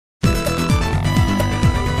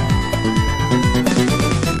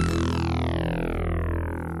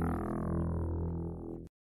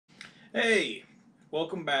Hey,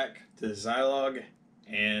 welcome back to Zilog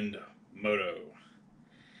and Moto.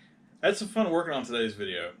 I had some fun working on today's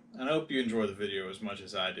video, and I hope you enjoy the video as much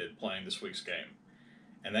as I did playing this week's game.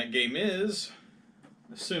 And that game is,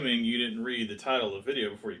 assuming you didn't read the title of the video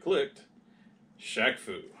before you clicked,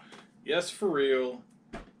 Shaq-Fu. Yes, for real,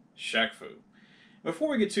 Shaq-Fu. Before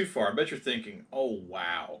we get too far, I bet you're thinking, oh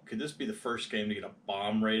wow, could this be the first game to get a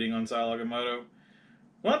bomb rating on Zilog and Moto?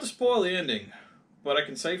 Well, not to spoil the ending, but I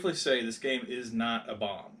can safely say this game is not a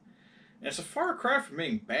bomb. And it's a far cry from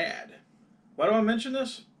being bad. Why do I mention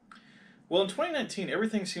this? Well, in 2019,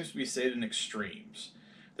 everything seems to be stated in extremes.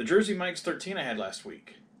 The Jersey Mike's 13 I had last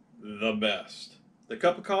week, the best. The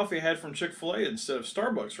cup of coffee I had from Chick-fil-A instead of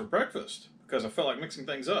Starbucks for breakfast, because I felt like mixing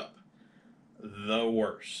things up, the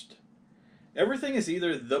worst. Everything is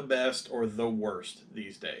either the best or the worst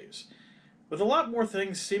these days, with a lot more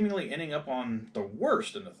things seemingly ending up on the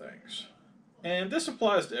worst in the things. And this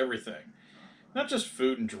applies to everything, not just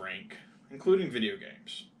food and drink, including video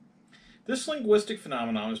games. This linguistic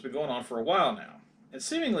phenomenon has been going on for a while now, and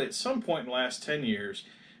seemingly at some point in the last 10 years,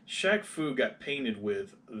 Shaq-Fu got painted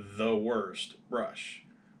with the worst brush.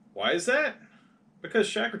 Why is that? Because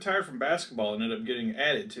Shaq retired from basketball and ended up getting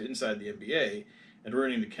added to inside the NBA and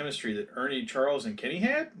ruining the chemistry that Ernie, Charles, and Kenny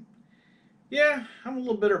had? Yeah, I'm a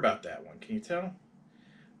little bitter about that one, can you tell?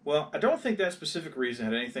 Well, I don't think that specific reason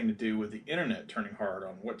had anything to do with the internet turning hard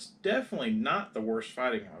on what's definitely not the worst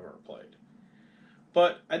fighting I've ever played.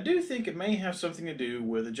 But I do think it may have something to do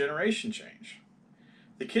with a generation change.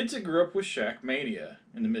 The kids that grew up with Shaq Mania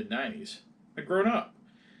in the mid-90s had grown up,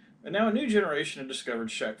 and now a new generation had discovered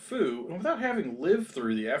Shaq-Fu, and without having lived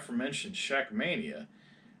through the aforementioned Shaq Mania,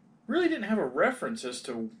 really didn't have a reference as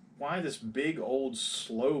to why this big old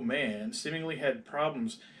slow man seemingly had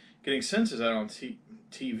problems getting senses out on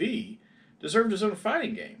TV, deserved his own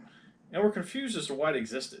fighting game, and were confused as to why it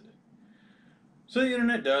existed. So the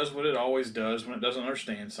internet does what it always does when it doesn't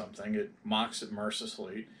understand something. It mocks it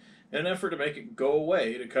mercilessly in an effort to make it go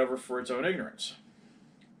away to cover for its own ignorance.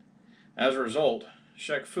 As a result,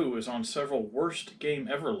 Shaq-Fu is on several worst game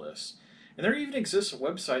ever lists, and there even exists a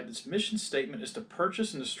website that's mission statement is to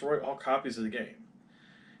purchase and destroy all copies of the game.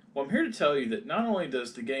 Well, I'm here to tell you that not only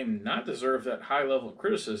does the game not deserve that high level of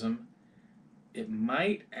criticism, it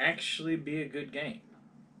might actually be a good game.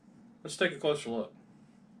 Let's take a closer look.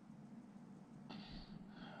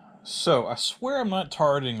 So, I swear I'm not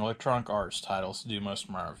targeting Electronic Arts titles to do most of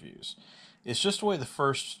my reviews. It's just the way the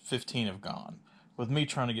first 15 have gone, with me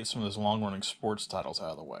trying to get some of those long-running sports titles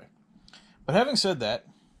out of the way. But having said that,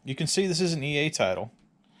 you can see this is an EA title.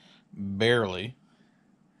 Barely.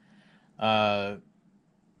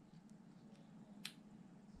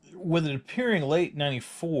 With it appearing late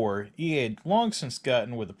 94, EA had long since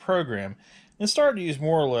gotten with the program and started to use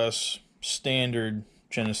more or less standard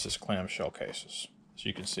Genesis clamshell cases, as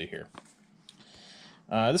you can see here.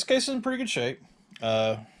 This case is in pretty good shape.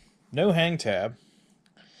 No hang tab.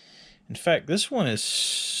 In fact, this one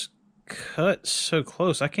is cut so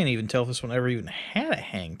close, I can't even tell if this one ever even had a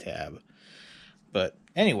hang tab. But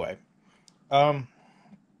anyway, cover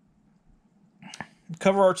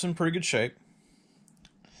art's in pretty good shape.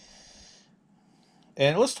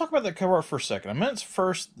 And let's talk about that cover art for a second. I meant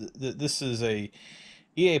first that this is a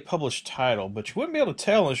EA published title, but you wouldn't be able to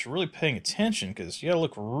tell unless you're really paying attention, because you got to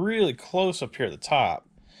look really close up here at the top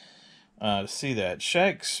to see that.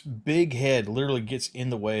 Shaq's big head literally gets in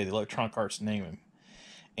the way of the Electronic Arts naming.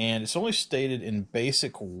 And it's only stated in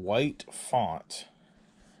basic white font.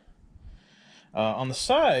 On the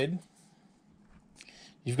side,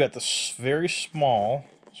 you've got this very small,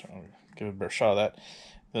 so I'll give a better shot of that,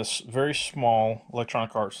 this very small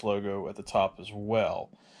Electronic Arts logo at the top as well.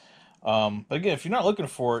 But again, if you're not looking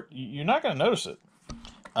for it, you're not going to notice it.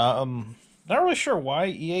 Not really sure why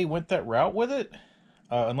EA went that route with it,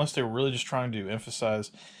 unless they were really just trying to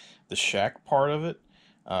emphasize the Shaq part of it.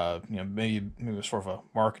 Maybe it was sort of a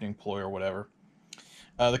marketing ploy or whatever.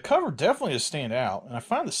 The cover definitely does stand out, and I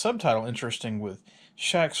find the subtitle interesting with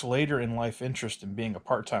Shaq's later in life interest in being a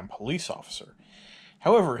part-time police officer.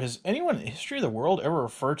 However, has anyone in the history of the world ever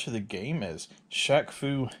referred to the game as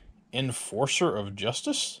Shaq-Fu Enforcer of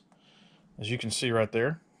Justice? As you can see right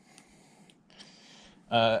there.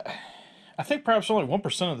 I think perhaps only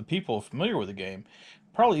 1% of the people familiar with the game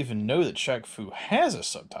probably even know that Shaq-Fu has a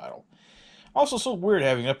subtitle. Also, so weird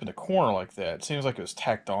having it up in the corner like that. It seems like it was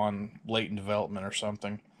tacked on late in development or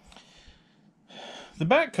something. The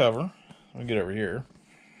back cover, let me get over here,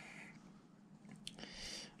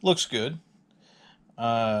 looks good.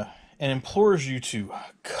 And implores you to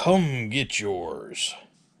come get yours.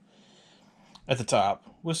 at the top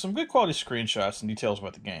with some good quality screenshots and details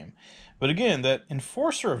about the game. But again, that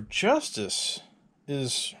Enforcer of Justice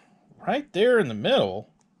is right there in the middle.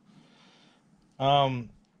 And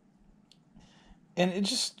it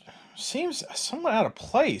just seems somewhat out of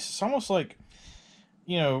place. It's almost like,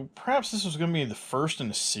 you know, perhaps this was going to be the first in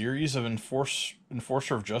a series of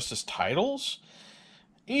Enforcer of Justice titles.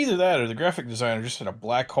 Either that or the graphic designer just had a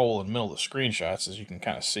black hole in the middle of the screenshots, as you can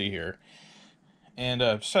kind of see here. And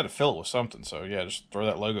just had to fill it with something. So yeah, just throw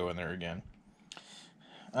that logo in there again.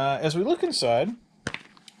 As we look inside,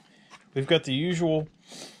 we've got the usual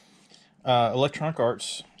Electronic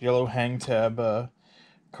Arts yellow hang tab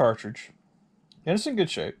cartridge. And it's in good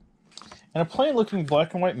shape. And a plain looking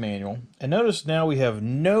black and white manual. And notice now we have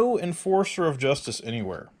no Enforcer of Justice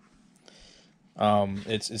anywhere.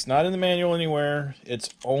 It's not in the manual anywhere. It's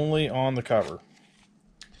only on the cover.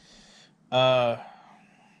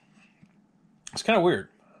 It's kind of weird.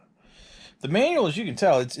 The manual, as you can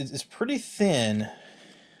tell, it's pretty thin.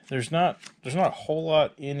 There's not a whole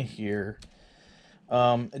lot in here.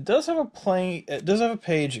 It does have a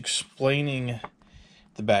page explaining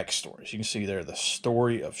the backstory. As you can see there, the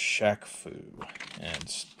story of Shaq-Fu, and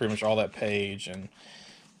it's pretty much all that page, and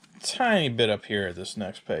a tiny bit up here at this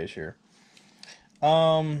next page here.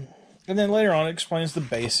 And then later on, it explains the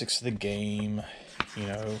basics of the game, you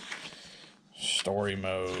know, story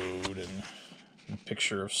mode, and a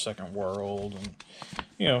picture of Second World, and,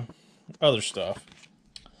 you know, other stuff.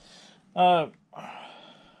 But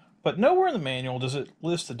nowhere in the manual does it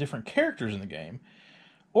list the different characters in the game,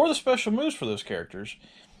 or the special moves for those characters.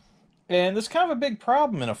 And that's kind of a big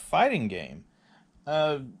problem in a fighting game.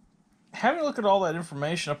 Having a look at all that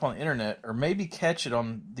information up on the internet, or maybe catch it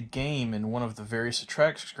on the game in one of the various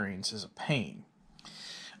attract screens, is a pain.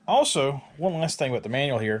 Also, one last thing about the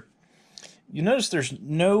manual here. You notice there's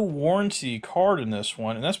no warranty card in this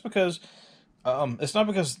one, and that's because it's not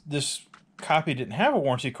because this copy didn't have a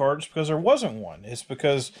warranty card, it's because there wasn't one. It's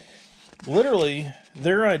because literally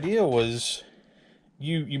their idea was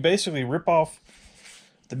you basically rip off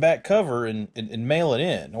the back cover and mail it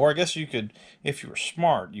in. Or I guess you could, if you were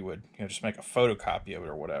smart, you would, you know, just make a photocopy of it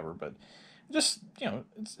or whatever. But just, you know,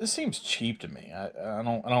 it seems cheap to me. I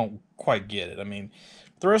don't quite get it. I mean,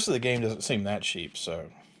 the rest of the game doesn't seem that cheap, so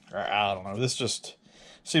I don't know. This just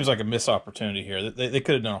seems like a missed opportunity here. They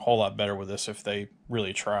could have done a whole lot better with this if they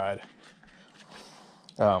really tried.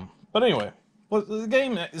 But anyway, well, the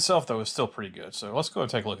game itself, though, is still pretty good. So let's go and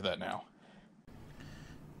take a look at that now.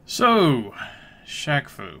 So,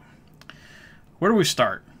 Shaq-Fu. Where do we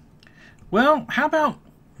start? Well, how about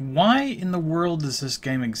why in the world does this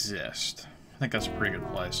game exist? I think that's a pretty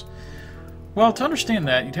good place. Well, to understand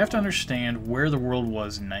that, you'd have to understand where the world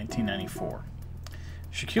was in 1994.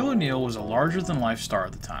 Shaquille O'Neal was a larger-than-life star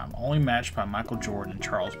at the time, only matched by Michael Jordan and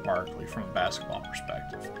Charles Barkley from a basketball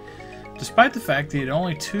perspective, despite the fact that he had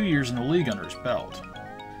only 2 years in the league under his belt.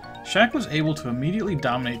 Shaq was able to immediately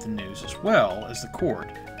dominate the news as well as the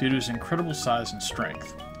court due to his incredible size and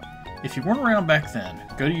strength. If you weren't around back then,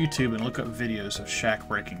 go to YouTube and look up videos of Shaq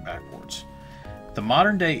breaking backboards. The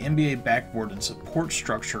modern-day NBA backboard and support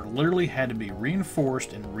structure literally had to be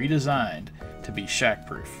reinforced and redesigned to be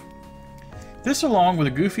Shaq-proof. This, along with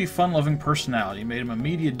a goofy, fun-loving personality, made him a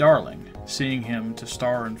media darling, seeing him to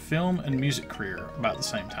star in film and music career about the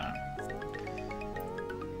same time.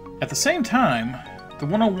 At the same time, the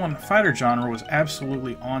one-on-one fighter genre was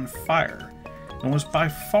absolutely on fire, and was by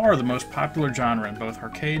far the most popular genre in both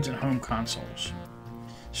arcades and home consoles.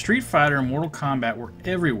 Street Fighter and Mortal Kombat were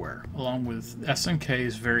everywhere, along with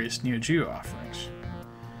SNK's various Neo Geo offerings.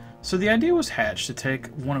 So the idea was hatched to take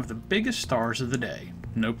one of the biggest stars of the day,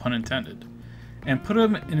 no pun intended, and put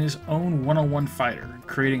him in his own one-on-one fighter,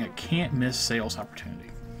 creating a can't-miss sales opportunity.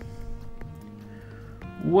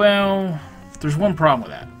 Well, there's one problem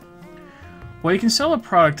with that. While you can sell a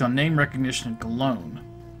product on name recognition alone,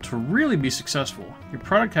 to really be successful, your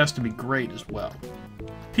product has to be great as well.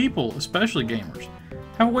 People, especially gamers,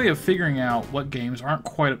 have a way of figuring out what games aren't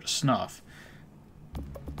quite up to snuff,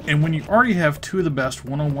 and when you already have two of the best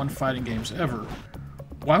one-on-one fighting games ever,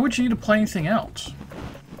 why would you need to play anything else?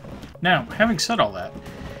 Now, having said all that,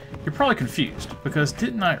 you're probably confused, because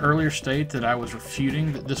didn't I earlier state that I was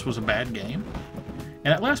refuting that this was a bad game?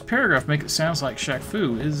 And that last paragraph makes it sound like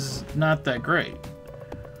Shaq-Fu is not that great.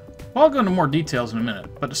 Well, I'll go into more details in a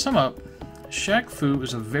minute, but to sum up, Shaq-Fu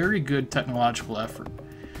is a very good technological effort,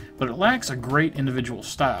 but it lacks a great individual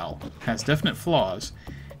style, has definite flaws,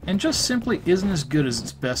 and just simply isn't as good as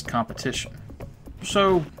its best competition.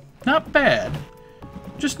 So, not bad,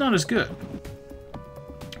 just not as good.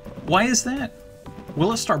 Why is that? Well,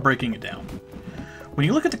 let's start breaking it down. When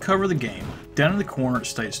you look at the cover of the game, down in the corner it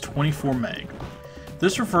states 24 meg.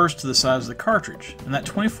 This refers to the size of the cartridge, and that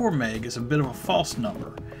 24 meg is a bit of a false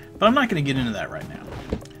number, but I'm not going to get into that right now.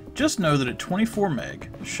 Just know that at 24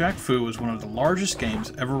 meg, Shaq-Fu was one of the largest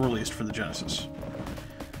games ever released for the Genesis.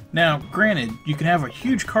 Now, granted, you can have a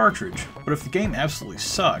huge cartridge, but if the game absolutely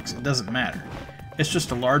sucks, it doesn't matter. It's just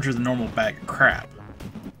a larger than normal bag of crap.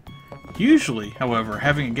 Usually, however,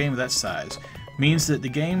 having a game of that size means that the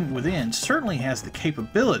game within certainly has the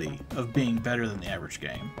capability of being better than the average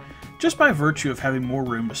game, just by virtue of having more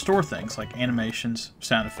room to store things like animations,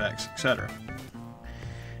 sound effects, etc.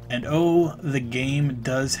 And oh, the game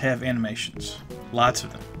does have animations. Lots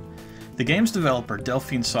of them. The game's developer,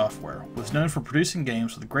 Delphine Software, was known for producing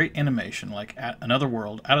games with great animation like Another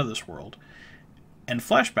World, Out of This World, and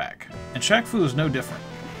Flashback, and Shaq-Fu is no different.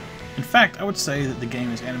 In fact, I would say that the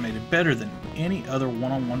game is animated better than any other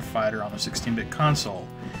one-on-one fighter on a 16-bit console,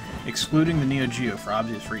 excluding the Neo Geo for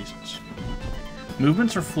obvious reasons.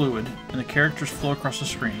 Movements are fluid, and the characters flow across the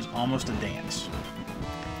screens almost a dance.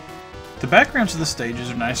 The backgrounds of the stages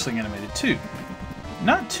are nicely animated too.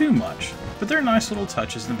 Not too much, but there are nice little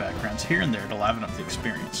touches in the backgrounds here and there to liven up the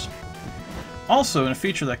experience. Also, in a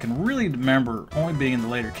feature that I can really remember only being in the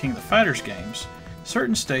later King of the Fighters games,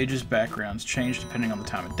 certain stages' backgrounds change depending on the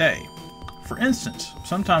time of day. For instance,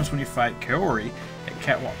 sometimes when you fight Kaori at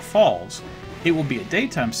Catwalk Falls, it will be a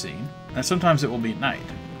daytime scene, and sometimes it will be at night.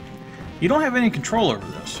 You don't have any control over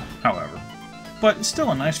this, however, but it's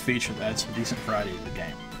still a nice feature that adds some decent variety to the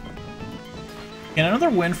game. In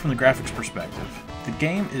another win from the graphics perspective, the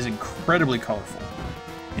game is incredibly colorful.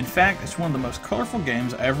 In fact, it's one of the most colorful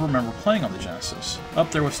games I ever remember playing on the Genesis,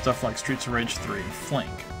 up there with stuff like Streets of Rage 3 and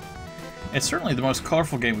Flink. It's certainly the most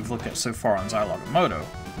colorful game we've looked at so far on Zilog and Moto,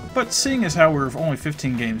 but seeing as how we're only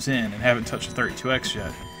 15 games in and haven't touched 32X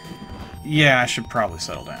yet, yeah, I should probably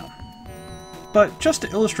settle down. But just to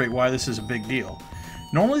illustrate why this is a big deal,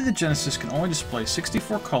 normally the Genesis can only display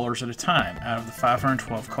 64 colors at a time out of the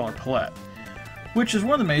 512 color palette, which is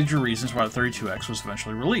one of the major reasons why the 32X was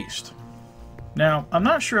eventually released. Now, I'm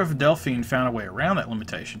not sure if Delphine found a way around that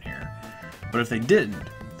limitation here, but if they didn't,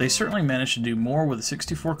 they certainly managed to do more with the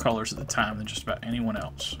 64 colors at the time than just about anyone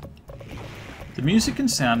else. The music and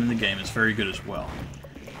sound in the game is very good as well.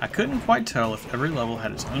 I couldn't quite tell if every level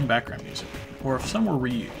had its own background music, or if some were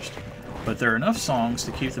reused, but there are enough songs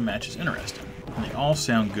to keep the matches interesting, and they all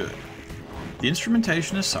sound good. The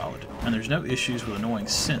instrumentation is solid, and there's no issues with annoying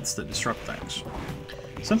synths that disrupt things.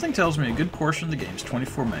 Something tells me a good portion of the game's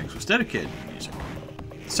 24 megs was dedicated to music.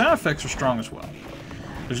 The sound effects are strong as well.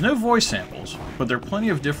 There's no voice samples, but there are plenty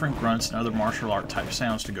of different grunts and other martial art type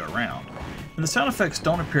sounds to go around, and the sound effects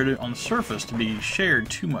don't appear to, on the surface to be shared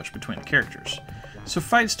too much between the characters, so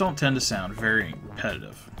fights don't tend to sound very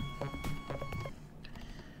repetitive.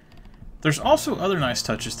 There's also other nice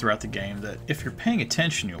touches throughout the game that, if you're paying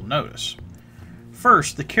attention, you'll notice.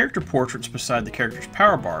 First, the character portraits beside the character's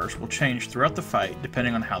power bars will change throughout the fight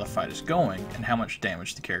depending on how the fight is going and how much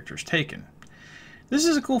damage the character has taken. This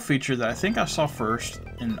is a cool feature that I think I saw first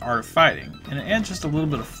in Art of Fighting, and it adds just a little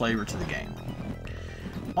bit of flavor to the game.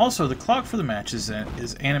 Also, the clock for the match is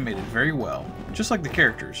animated very well, just like the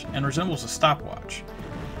characters, and resembles a stopwatch.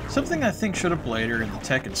 Something I think showed up later in the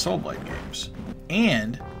Tekken and Soul Blade games.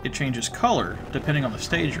 And it changes color depending on the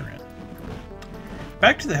stage you're in.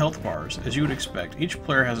 Back to the health bars, as you would expect, each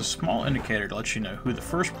player has a small indicator to let you know who the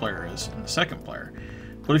first player is and the second player,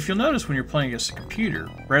 but if you'll notice when you're playing against a computer,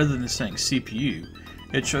 rather than saying CPU,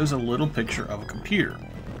 it shows a little picture of a computer.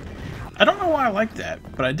 I don't know why I like that,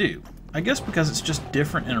 but I do. I guess because it's just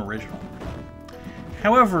different and original.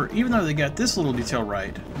 However, even though they got this little detail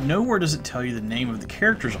right, nowhere does it tell you the name of the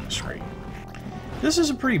characters on the screen. This is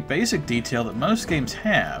a pretty basic detail that most games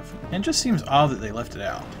have, and just seems odd that they left it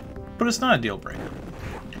out, but it's not a deal breaker.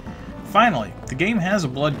 Finally, the game has a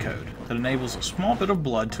blood code that enables a small bit of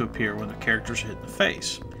blood to appear when the characters are hit in the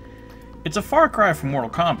face. It's a far cry from Mortal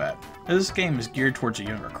Kombat, as this game is geared towards a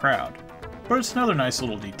younger crowd, but it's another nice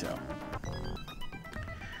little detail.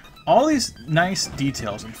 All these nice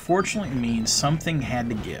details unfortunately mean something had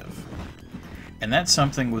to give, and that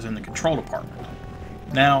something was in the control department.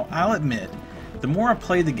 Now, I'll admit, the more I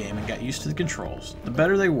played the game and got used to the controls, the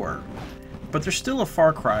better they were, but they're still a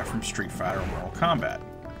far cry from Street Fighter or Mortal Kombat.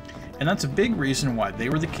 And that's a big reason why they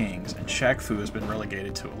were the kings and Shaq-Fu has been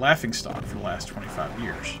relegated to a laughingstock for the last 25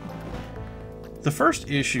 years. The first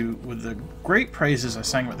issue, with the great praises I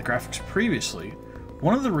sang about the graphics previously,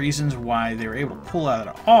 one of the reasons why they were able to pull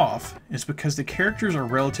that off is because the characters are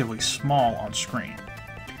relatively small on screen.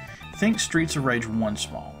 Think Streets of Rage 1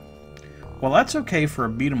 small. While that's okay for a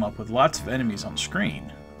beat 'em up with lots of enemies on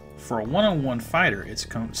screen, for a one-on-one fighter, it's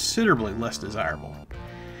considerably less desirable.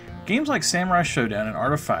 Games like Samurai Showdown and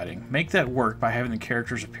Art of Fighting make that work by having the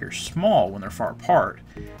characters appear small when they're far apart,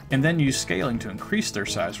 and then use scaling to increase their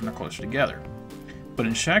size when they're closer together. But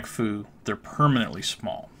in Shaq-Fu, they're permanently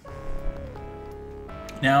small.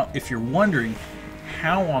 Now, if you're wondering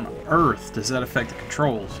how on earth does that affect the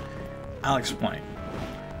controls, I'll explain.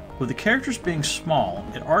 With the characters being small,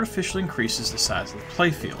 it artificially increases the size of the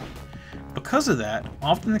playfield. Because of that,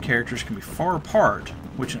 often the characters can be far apart,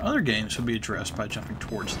 which in other games would be addressed by jumping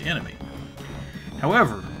towards the enemy.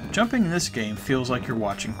 However, jumping in this game feels like you're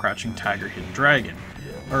watching Crouching Tiger, Hidden Dragon,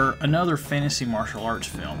 or another fantasy martial arts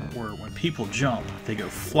film where when people jump, they go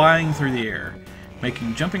flying through the air,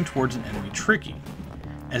 making jumping towards an enemy tricky,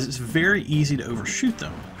 as it's very easy to overshoot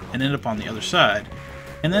them and end up on the other side,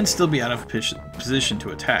 and then still be out of position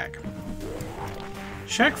to attack.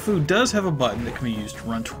 Shaq-Fu does have a button that can be used to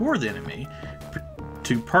run toward the enemy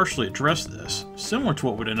to partially address this, similar to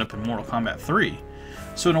what would end up in Mortal Kombat 3,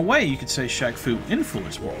 so in a way you could say Shaq-Fu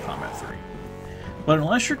influenced Mortal Kombat 3. But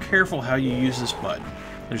unless you're careful how you use this button,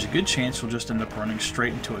 there's a good chance you'll just end up running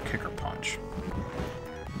straight into a kick or punch.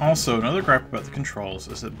 Also, another gripe about the controls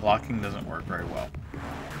is that blocking doesn't work very well.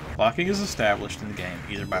 Blocking is established in the game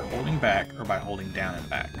either by holding back or by holding down and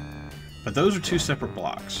back. But those are two separate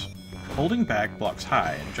blocks. Holding back blocks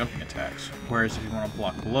high and jumping attacks, whereas if you want to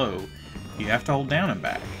block low, you have to hold down and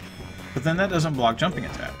back. But then that doesn't block jumping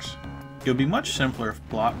attacks. It would be much simpler if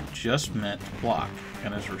block just meant block,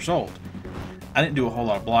 and as a result, I didn't do a whole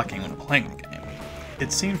lot of blocking when playing the game.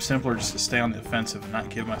 It seemed simpler just to stay on the offensive and not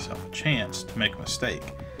give myself a chance to make a mistake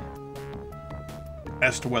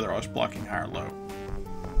as to whether I was blocking high or low.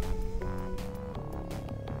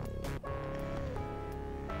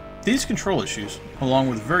 These control issues, along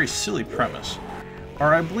with a very silly premise,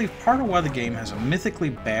 are I believe part of why the game has a mythically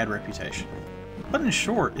bad reputation. But in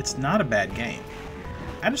short, it's not a bad game.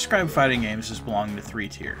 I describe fighting games as belonging to 3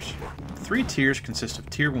 tiers. The 3 tiers consist of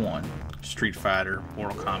Tier 1, Street Fighter,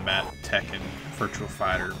 Mortal Kombat, Tekken, Virtua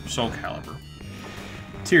Fighter, Soul Calibur.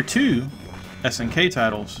 Tier 2, SNK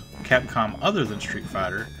titles, Capcom other than Street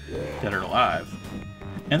Fighter, Dead or Alive.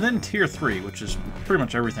 And then Tier 3, which is pretty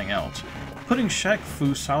much everything else, putting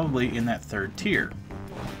Shaq-Fu solidly in that 3rd tier.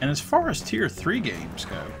 And as far as Tier 3 games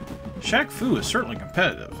go, Shaq-Fu is certainly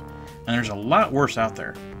competitive, and there's a lot worse out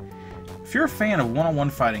there. If you're a fan of one-on-one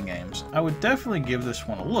fighting games, I would definitely give this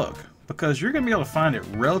one a look, because you're going to be able to find it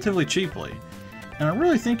relatively cheaply, and I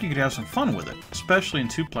really think you could have some fun with it, especially in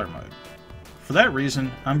 2-player mode. For that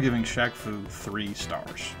reason, I'm giving Shaq-Fu 3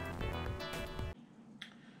 stars.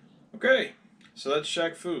 Okay, so that's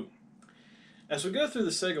Shaq-Fu. As we go through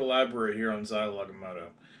the Sega library here on Zilog and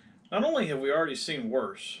Moto, not only have we already seen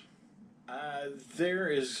worse, there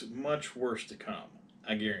is much worse to come,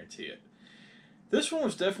 I guarantee it. This one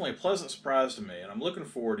was definitely a pleasant surprise to me, and I'm looking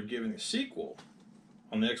forward to giving the sequel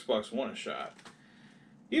on the Xbox One a shot,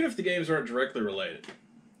 even if the games aren't directly related.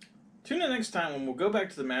 Tune in next time when we'll go back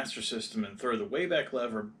to the Master System and throw the Wayback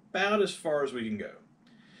Lever about as far as we can go.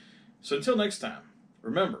 So until next time,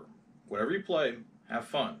 remember, whatever you play, have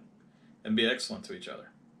fun, and be excellent to each other.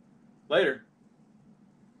 Later.